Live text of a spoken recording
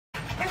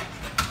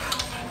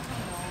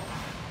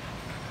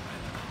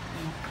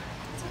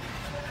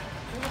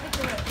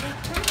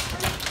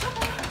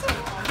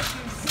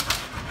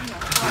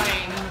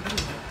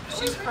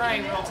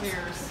crying real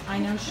tears. I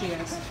know she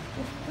is.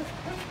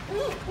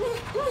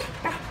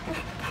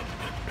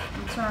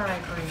 It's all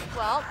right, Bree.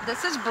 Well,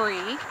 this is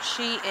Bree.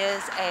 She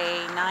is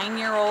a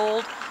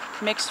 9-year-old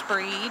mixed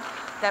breed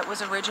that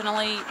was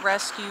originally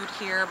rescued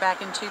here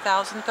back in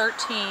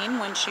 2013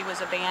 when she was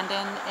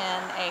abandoned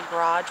in a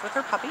garage with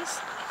her puppies.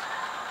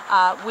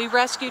 We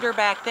rescued her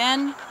back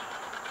then,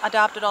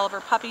 adopted all of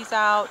her puppies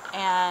out,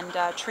 and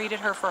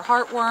treated her for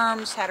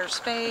heartworms, had her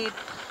spayed,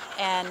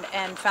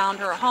 and found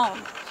her a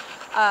home.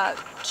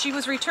 She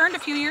was returned a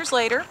few years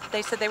later.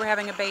 They said they were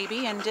having a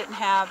baby and didn't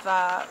have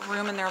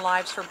room in their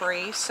lives for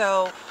Bree,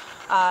 so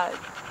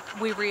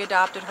we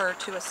readopted her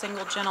to a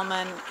single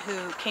gentleman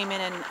who came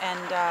in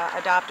and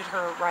adopted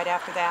her right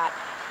after that.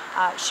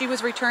 She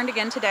was returned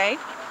again today.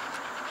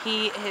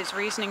 His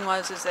reasoning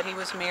was that he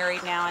was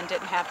married now and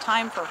didn't have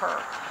time for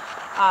her.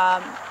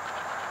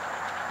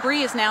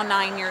 Bree is now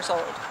 9 years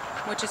old,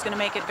 which is going to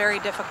make it very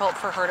difficult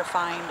for her to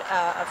find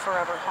a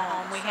forever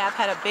home. We have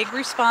had a big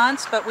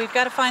response, but we've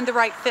got to find the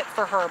right fit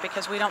for her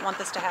because we don't want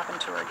this to happen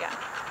to her again.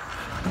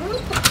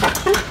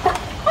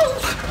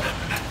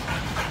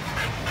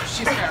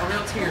 She's got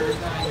real tears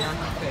running down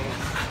her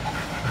face.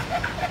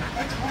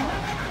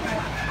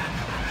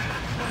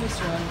 I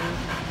just wondered.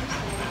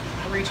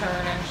 A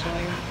return,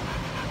 actually.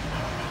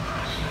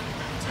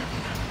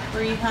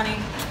 Bree, honey.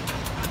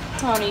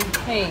 Honey,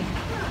 hey.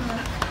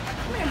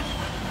 Come here.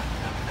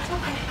 It's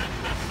okay.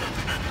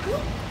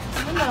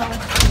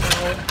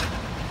 Hello.